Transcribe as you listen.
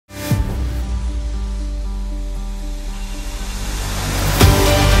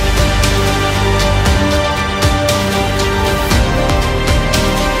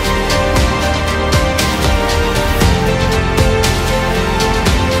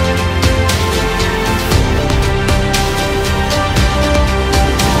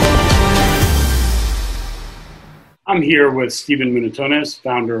I'm here with Stephen Munatones,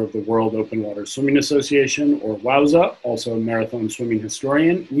 founder of the World Open Water Swimming Association, or WOWSA, also a marathon swimming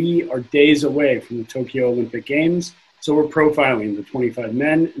historian. We are days away from the Tokyo Olympic Games, so we're profiling the 25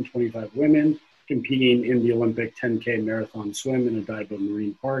 men and 25 women competing in the Olympic 10K marathon swim in Odaiba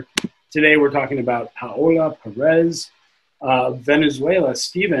Marine Park. Today we're talking about Paola Perez, Venezuela.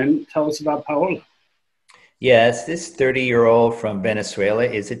 Stephen, tell us about Paola. Yes, this 30-year-old from Venezuela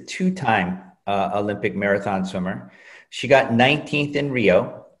is a two-time Olympic marathon swimmer. She got 19th in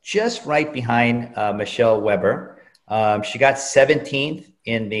Rio, just right behind Michelle Weber. She got 17th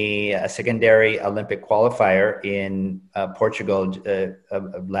in the secondary Olympic qualifier in Portugal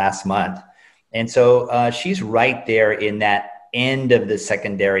last month. And so she's right there in that end of the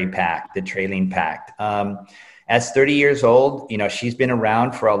secondary pack, the trailing pack. As 30 years old, you know, she's been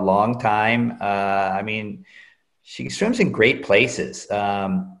around for a long time. I mean, she swims in great places.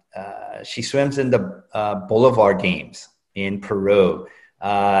 She swims in the Boulevard Games in Peru.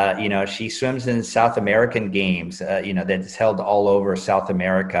 You know, she swims in South American Games, you know, that's held all over South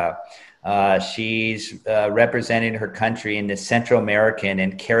America. She's represented her country in the Central American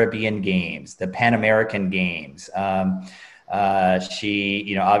and Caribbean Games, the Pan American Games. She,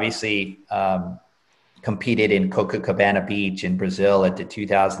 you know, obviously competed in Copacabana Beach in Brazil at the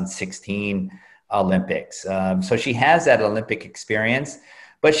 2016 Olympics. So she has that Olympic experience.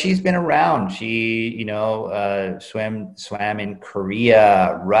 But she's been around. She, you know, swam in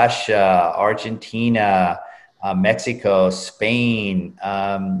Korea, Russia, Argentina, Mexico, Spain.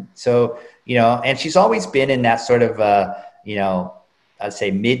 So, you know, and she's always been in that sort of, you know, I'd say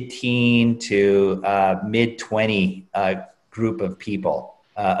mid-teen to mid-20 group of people,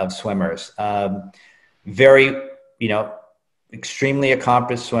 of swimmers. Very, you know, extremely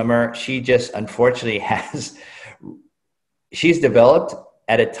accomplished swimmer. She just unfortunately she's developed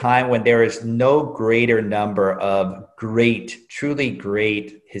at a time when there is no greater number of great, truly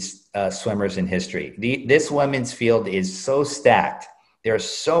great swimmers in history. This women's field is so stacked. There are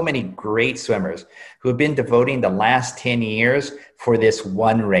so many great swimmers who have been devoting the last 10 years for this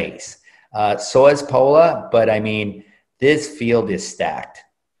one race. So is Paola, but I mean, this field is stacked.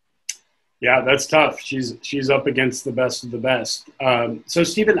 Yeah, that's tough. She's up against the best of the best. So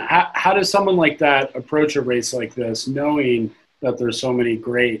Stephen, how does someone like that approach a race like this, knowing that there's so many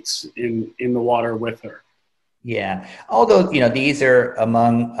greats in the water with her? Yeah, although, you know, these are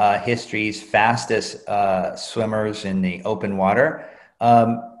among history's fastest swimmers in the open water,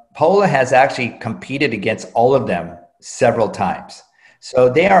 Paola has actually competed against all of them several times. So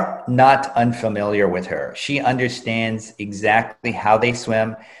they are not unfamiliar with her. She understands exactly how they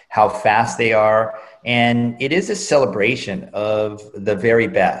swim, how fast they are, and it is a celebration of the very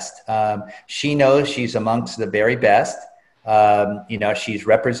best. She knows she's amongst the very best. You know, she's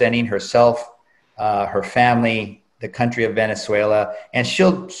representing herself, her family, the country of Venezuela, and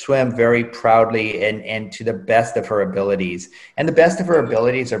she'll swim very proudly and to the best of her abilities. And the best of her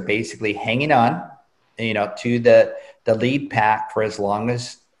abilities are basically hanging on, you know, to the lead pack for as long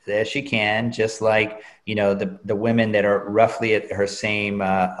as she can, just like, you know, the women that are roughly at her same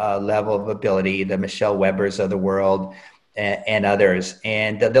level of ability, the Michelle Webers of the world, and others,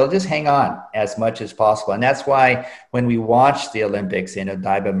 and they'll just hang on as much as possible. And that's why when we watch the Olympics in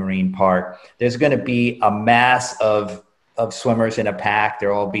Odaiba Marine Park, there's going to be a mass of swimmers in a pack.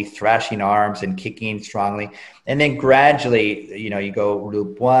 They'll all be thrashing arms and kicking strongly. And then gradually, you know, you go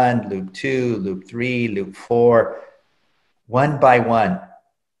loop 1, loop 2, loop 3, loop 4. One by one,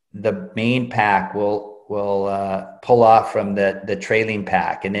 the main pack will pull off from the trailing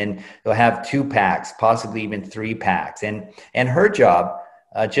pack, and then they'll have 2 packs, possibly even 3 packs. And her job,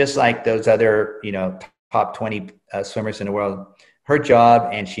 just like those other, you know, top 20 swimmers in the world, her job,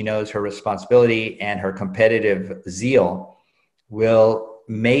 and she knows her responsibility and her competitive zeal, will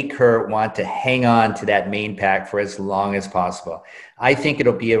make her want to hang on to that main pack for as long as possible. I think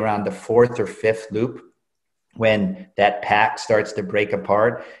it'll be around the 4th or 5th loop when that pack starts to break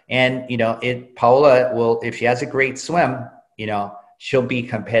apart. And, you know, Paola will, if she has a great swim, you know, she'll be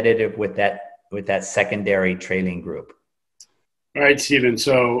competitive with that secondary trailing group. All right, Stephen.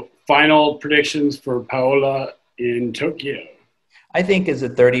 So final predictions for Paola in Tokyo. I think as a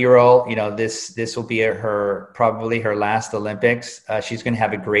 30-year-old, you know, this will be probably her last Olympics. She's going to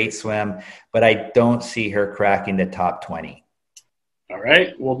have a great swim, but I don't see her cracking the top 20. All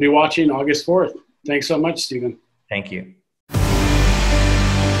right. We'll be watching August 4th. Thanks so much, Stephen. Thank you.